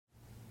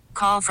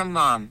Call from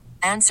mom.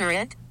 Answer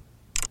it.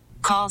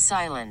 Call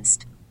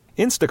silenced.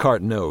 Instacart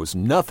knows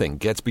nothing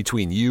gets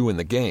between you and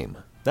the game.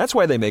 That's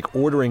why they make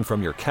ordering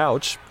from your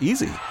couch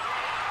easy.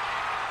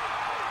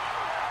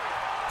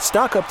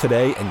 Stock up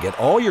today and get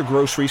all your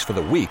groceries for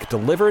the week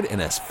delivered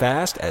in as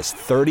fast as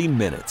 30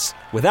 minutes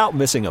without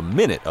missing a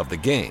minute of the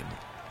game.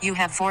 You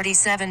have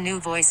 47 new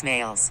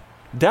voicemails.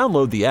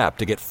 Download the app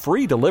to get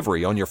free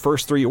delivery on your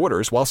first 3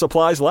 orders while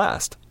supplies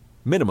last.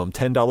 Minimum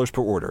 $10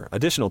 per order.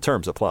 Additional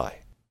terms apply.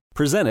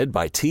 Presented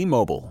by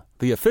T-Mobile,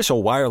 the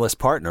official wireless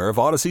partner of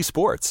Odyssey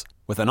Sports.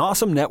 With an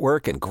awesome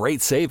network and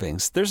great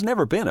savings, there's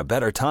never been a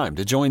better time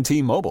to join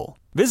T-Mobile.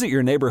 Visit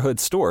your neighborhood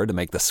store to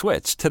make the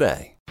switch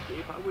today.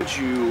 Gabe, how would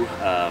you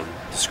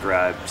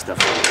describe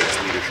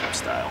Stefan's leadership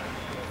style?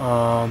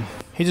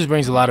 He just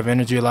brings a lot of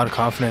energy, a lot of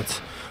confidence,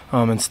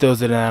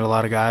 instills it in a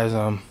lot of guys.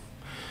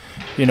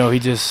 He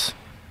just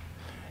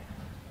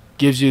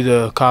gives you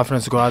the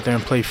confidence to go out there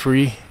and play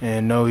free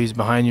and know he's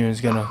behind you and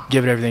he's going to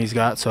give it everything he's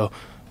got. So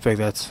I think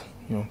that's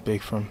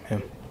big from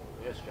him.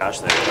 Yes, Josh,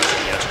 that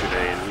question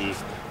yesterday, and he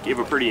gave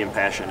a pretty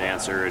impassioned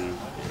answer, and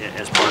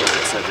as part of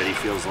it said that he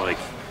feels like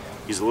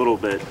he's a little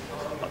bit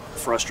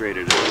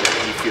frustrated and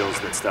that he feels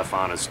that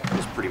Stefan is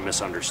pretty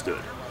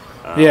misunderstood.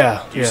 Do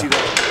you see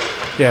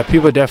that? Yeah,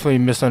 people definitely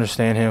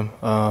misunderstand him.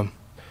 A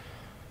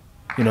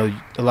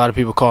lot of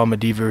people call him a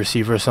diva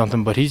receiver or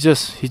something, but he's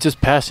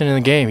just passionate in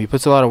the game. He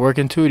puts a lot of work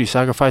into it. He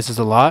sacrifices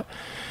a lot,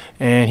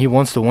 and he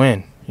wants to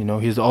win.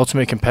 He's the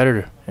ultimate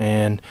competitor,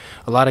 and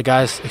a lot of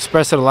guys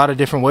express it a lot of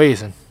different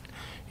ways. And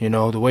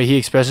the way he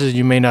expresses it,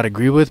 you may not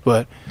agree with,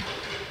 but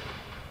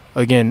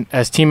again,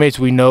 as teammates,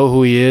 we know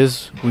who he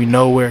is. We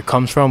know where it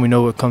comes from. We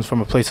know it comes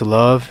from a place of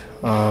love,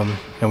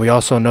 and we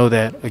also know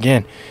that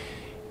again,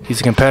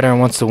 he's a competitor and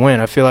wants to win.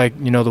 I feel like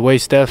the way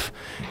Steph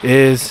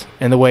is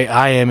and the way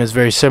I am is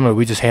very similar.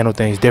 We just handle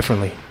things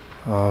differently.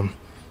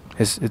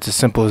 It's as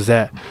simple as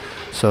that.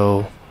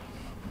 So,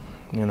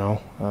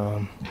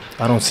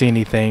 I don't see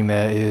anything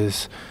that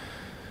is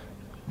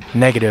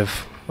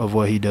negative of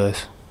what he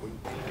does.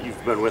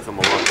 You've been with him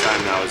a long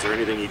time now. Is there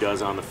anything he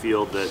does on the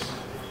field that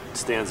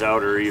stands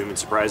out or even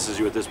surprises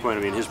you at this point?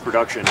 I mean, his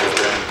production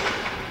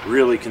has been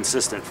really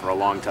consistent for a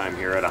long time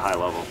here at a high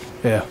level.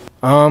 Yeah.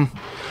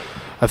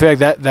 I feel like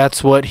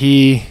that's what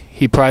he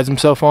prides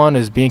himself on,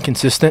 is being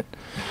consistent,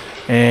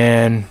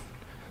 and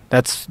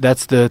that's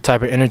the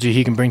type of energy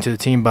he can bring to the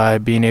team by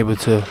being able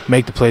to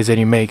make the plays that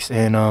he makes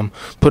and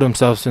put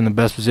himself in the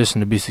best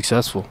position to be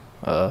successful.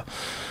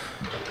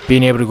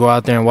 Being able to go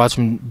out there and watch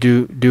him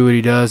do what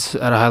he does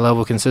at a high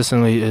level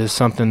consistently is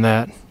something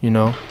that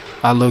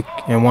I look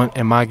and want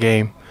in my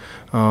game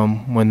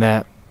when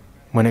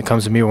it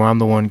comes to me, where I'm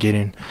the one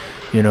getting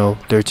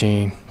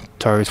 13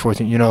 targets,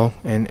 14,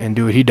 and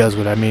do what he does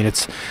with it. I mean,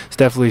 it's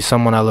definitely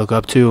someone I look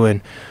up to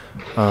and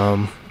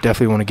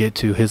definitely want to get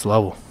to his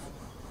level.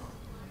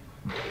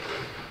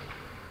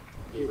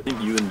 I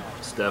think you and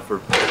Steph are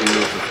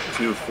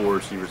two of 4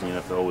 receivers in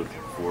the NFL with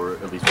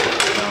at least 4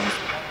 touchdowns.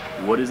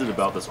 What is it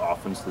about this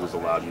offense that has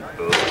allowed you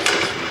both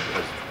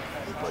as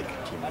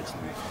teammates?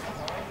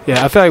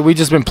 Yeah, I feel like we've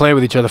just been playing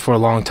with each other for a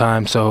long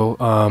time, so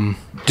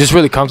just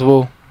really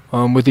comfortable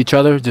with each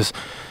other. Just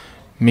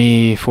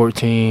me,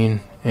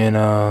 14,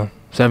 and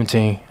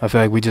 17. I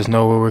feel like we just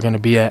know where we're going to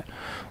be at.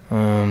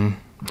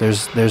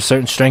 There's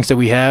certain strengths that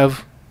we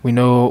have. We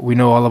know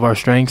all of our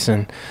strengths,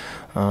 and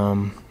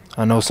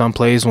I know some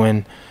plays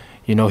when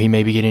he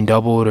may be getting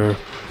doubled or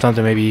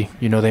something. Maybe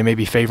they may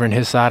be favoring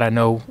his side. I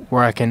know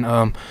where I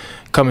can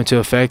come into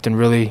effect and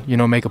really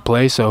make a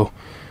play. So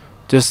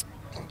just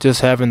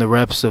having the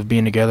reps of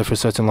being together for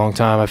such a long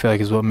time, I feel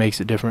like is what makes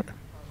it different.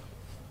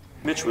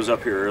 Mitch was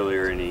up here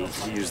earlier and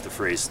he used the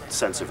phrase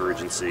sense of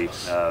urgency,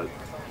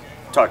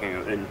 talking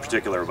in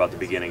particular about the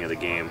beginning of the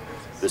game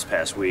this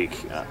past week.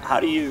 How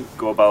do you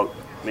go about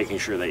making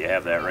sure that you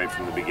have that right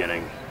from the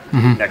beginning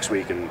next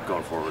week and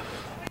going forward?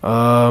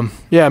 I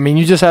mean,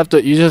 you just have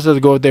to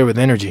go out there with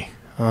energy.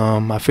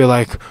 I feel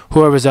like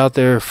whoever's out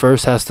there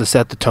first has to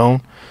set the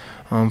tone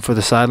for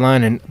the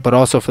sideline, but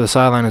also for the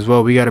sideline as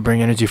well. We got to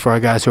bring energy for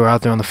our guys who are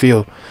out there on the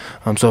field.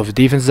 So if the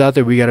defense is out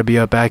there, we got to be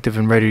up active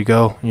and ready to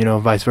go,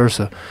 vice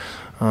versa.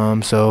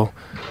 So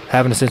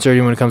having a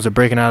sincerity when it comes to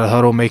breaking out of the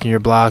huddle, making your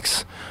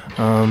blocks,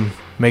 doing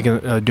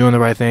the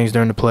right things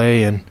during the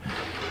play, and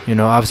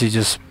obviously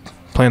just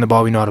playing the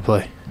ball we know how to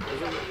play.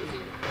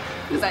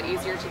 Is that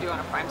easier to do on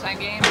a primetime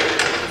game? Does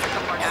it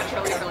come more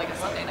naturally for like a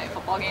Sunday night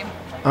football game?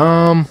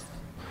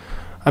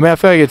 I mean, I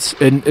feel like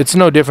it's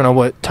no different on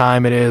what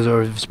time it is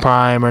or if it's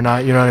prime or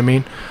not. You know what I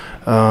mean?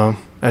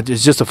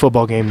 It's just a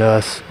football game to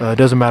us. It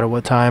doesn't matter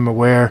what time or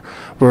where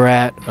we're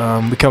at.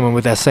 We come in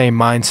with that same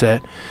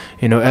mindset.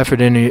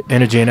 Effort,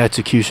 energy, and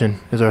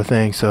execution is our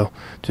thing. So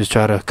just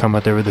try to come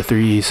out there with the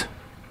 3 E's.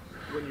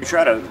 When you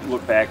try to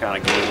look back on a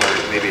game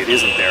where maybe it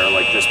isn't there,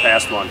 like this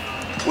past one,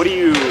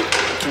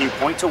 can you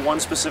point to one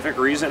specific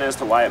reason as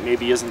to why it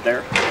maybe isn't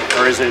there?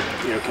 Or is it,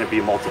 can it be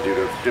a multitude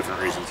of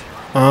different reasons?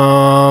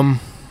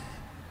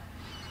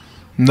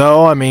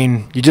 No, I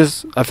mean,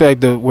 I feel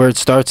like where it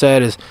starts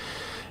at is,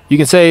 you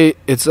can say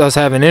it's us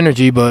having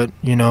energy, but,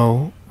 you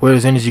know, where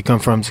does energy come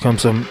from? It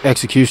comes from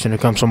execution.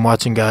 It comes from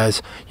watching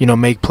guys, you know,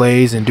 make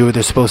plays and do what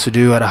they're supposed to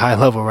do at a high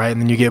level, right?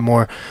 And then you get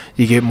more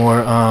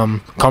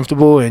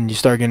comfortable, and you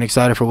start getting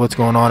excited for what's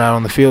going on out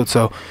on the field.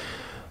 So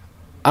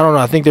I don't know.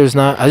 I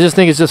just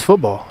think it's just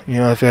football. You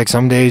know, I feel like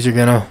some days you're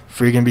gonna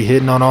freaking be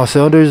hitting on all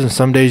cylinders, and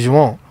some days you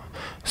won't.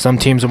 Some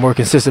teams are more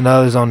consistent than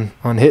others on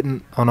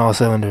hitting on all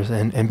cylinders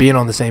and being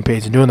on the same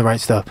page and doing the right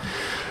stuff.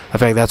 I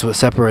feel like that's what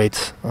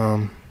separates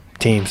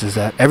teams, is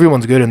that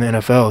everyone's good in the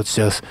NFL. It's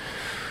just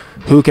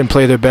who can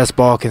play their best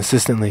ball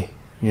consistently,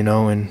 you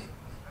know, and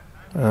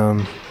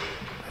I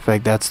feel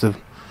like that's the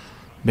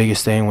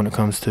biggest thing when it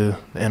comes to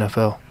the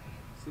NFL.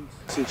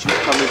 Since you've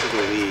come into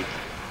the league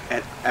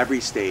at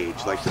every stage,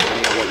 like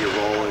depending on what your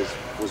role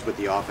was with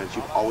the offense,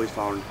 you've always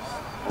found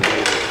a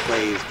way to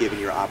play is given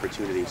your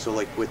opportunity. So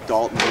like with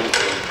Dalton and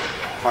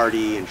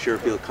Hardy and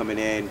Sherfield coming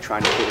in,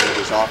 trying to fit into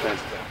this offense,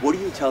 what do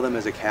you tell them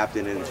as a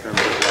captain in terms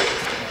of like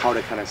how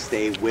to kind of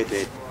stay with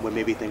it when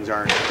maybe things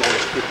aren't going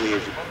as quickly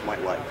as you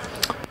might like?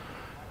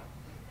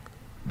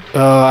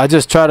 I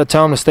just try to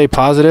tell them to stay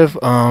positive.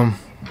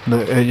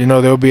 You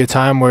know, there'll be a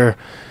time where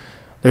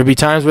they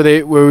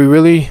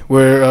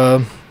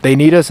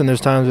need us, and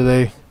there's times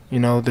where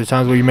there's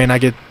times where you may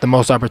not get the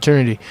most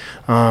opportunity.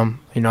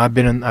 You know, I've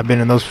been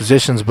in those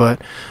positions,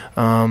 but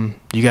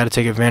you got to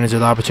take advantage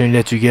of the opportunity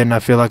that you get, and I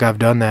feel like I've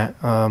done that.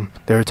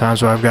 There are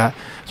times where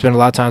it's been a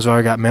lot of times where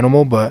I got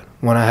minimal, but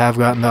when I have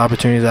gotten the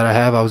opportunities that I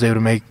have, I was able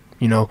to make,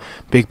 you know,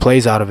 big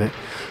plays out of it.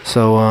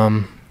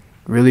 So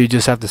really, you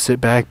just have to sit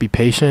back, be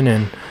patient,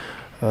 and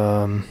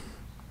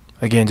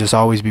again, just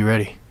always be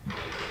ready.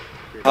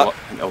 A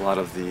lot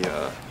of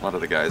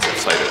the guys have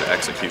cited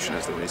execution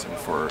as the reason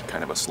for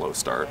kind of a slow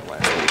start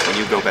last week. When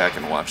you go back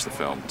and watch the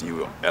film, do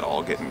you at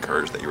all get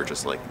encouraged that you were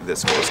just like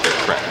this close to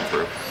cracking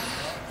through?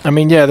 I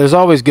mean, yeah, there's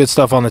always good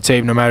stuff on the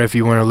tape, no matter if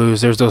you win or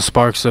lose. There's those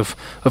sparks of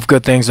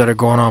good things that are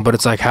going on, but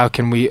it's like, how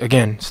can we,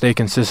 again, stay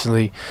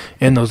consistently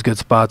in those good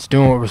spots,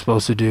 doing what we're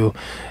supposed to do,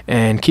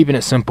 and keeping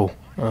it simple.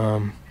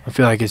 I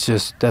feel like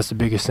that's the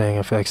biggest thing.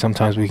 I feel like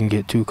sometimes we can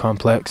get too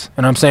complex.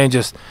 And I'm saying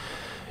just,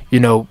 you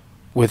know,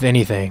 with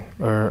anything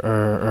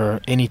or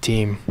any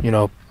team, you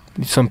know,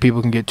 some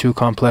people can get too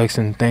complex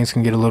and things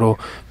can get a little,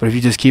 but if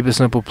you just keep it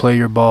simple, play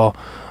your ball,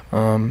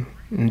 and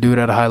do it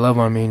at a high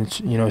level, I mean,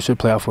 it should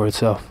play out for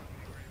itself.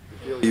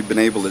 You've been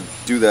able to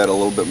do that a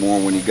little bit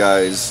more when you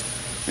guys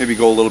maybe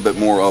go a little bit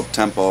more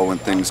up-tempo when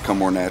things come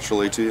more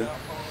naturally to you?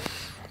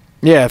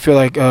 Yeah, I feel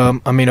like,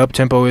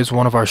 up-tempo is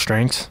one of our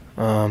strengths.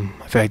 I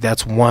feel like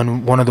that's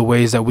one of the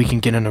ways that we can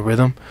get in a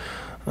rhythm.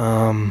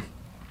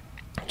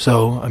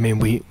 So, I mean,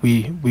 we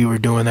were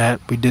doing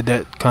that. We did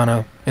that kind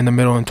of in the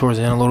middle and towards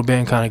the end a little bit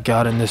and kind of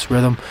got in this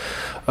rhythm.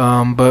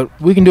 But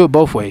we can do it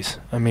both ways.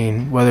 I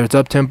mean, whether it's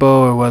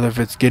up-tempo or whether if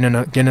it's getting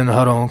in a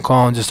huddle and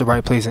calling just the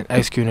right plays and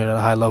executing it at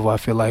a high level, I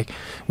feel like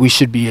we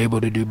should be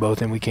able to do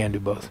both, and we can do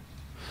both.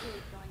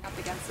 Going up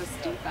against this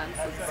defense,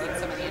 I've seen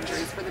some of the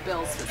injuries for the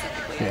Bills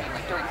specifically. Yeah. I mean,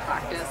 like during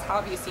practice,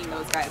 how have you seen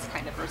those guys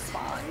kind of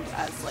respond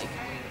as, like,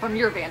 from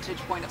your vantage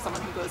point of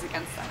someone who goes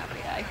against them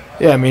every day?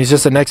 Yeah, I mean, it's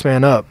just the next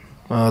man up.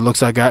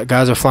 Looks like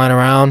guys are flying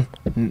around,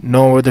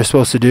 knowing what they're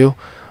supposed to do,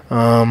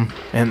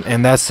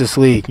 and that's this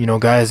league. You know,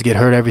 guys get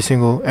hurt every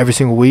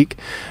single week,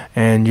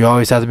 and you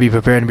always have to be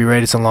prepared and be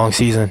ready. It's a long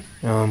season.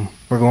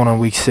 We're going on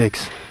week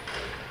 6,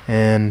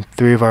 and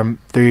three of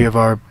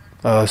our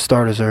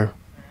starters are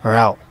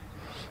out.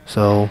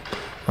 So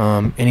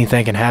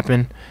anything can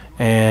happen,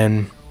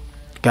 and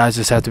guys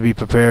just have to be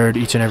prepared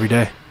each and every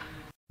day.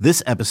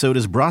 This episode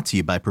is brought to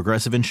you by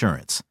Progressive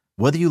Insurance.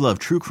 Whether you love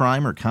true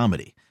crime or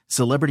comedy,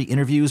 celebrity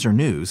interviews or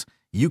news,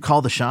 you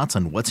call the shots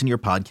on what's in your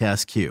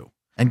podcast queue.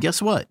 And guess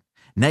what?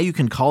 Now you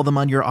can call them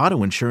on your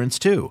auto insurance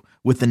too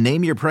with the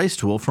Name Your Price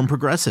tool from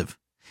Progressive.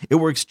 It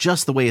works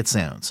just the way it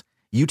sounds.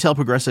 You tell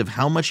Progressive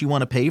how much you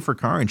want to pay for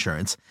car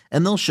insurance,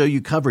 and they'll show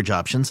you coverage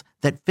options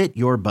that fit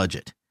your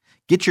budget.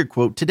 Get your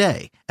quote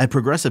today at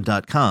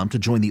Progressive.com to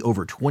join the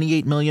over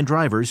 28 million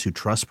drivers who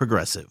trust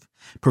Progressive.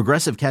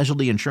 Progressive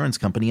Casualty Insurance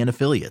Company and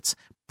Affiliates.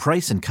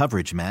 Price and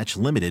coverage match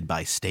limited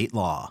by state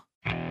law.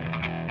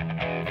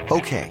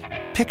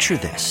 Okay, picture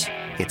this.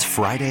 It's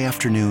Friday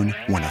afternoon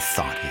when a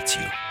thought hits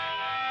you.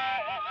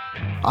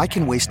 I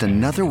can waste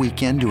another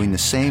weekend doing the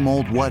same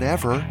old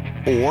whatever,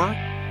 or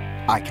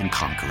I can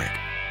conquer it.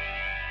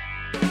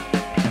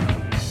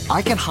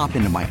 I can hop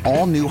into my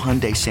all-new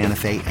Hyundai Santa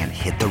Fe and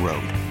hit the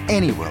road.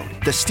 Any road.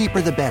 The steeper,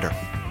 the better.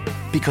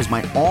 Because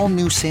my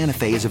all-new Santa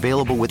Fe is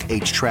available with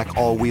H-Track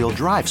all-wheel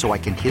drive, so I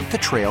can hit the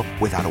trail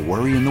without a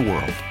worry in the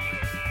world.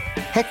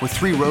 Heck, with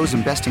 3 rows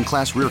and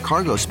best-in-class rear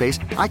cargo space,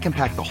 I can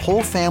pack the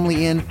whole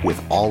family in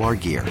with all our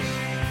gear.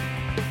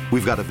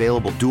 We've got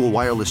available dual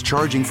wireless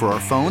charging for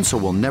our phones, so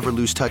we'll never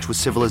lose touch with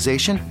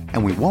civilization,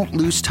 and we won't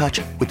lose touch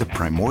with the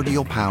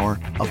primordial power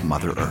of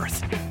Mother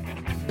Earth.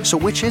 So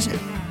which is it?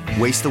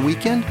 Waste the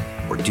weekend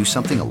or do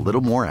something a little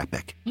more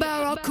epic?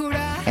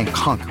 And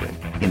conquer it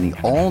in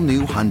the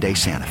all-new Hyundai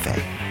Santa Fe.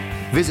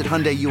 Visit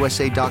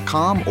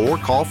HyundaiUSA.com or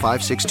call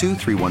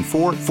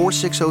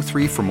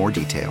 562-314-4603 for more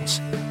details.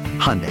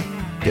 Hyundai,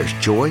 there's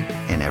joy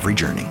in every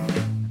journey.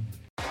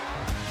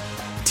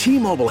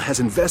 T-Mobile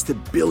has invested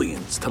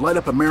billions to light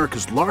up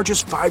America's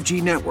largest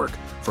 5G network,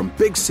 from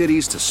big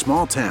cities to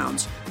small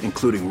towns,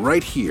 including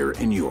right here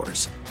in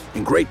yours.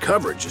 And great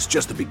coverage is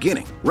just the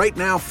beginning. Right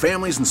now,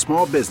 families and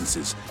small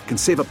businesses can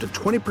save up to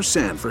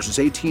 20% versus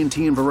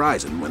AT&T and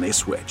Verizon when they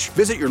switch.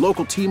 Visit your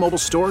local T-Mobile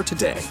store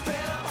today.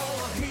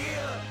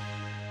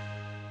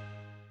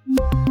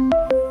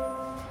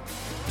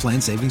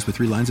 Plan savings with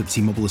 3 lines of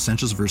T-Mobile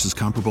Essentials versus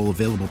comparable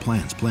available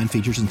plans. Plan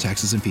features and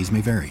taxes and fees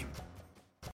may vary.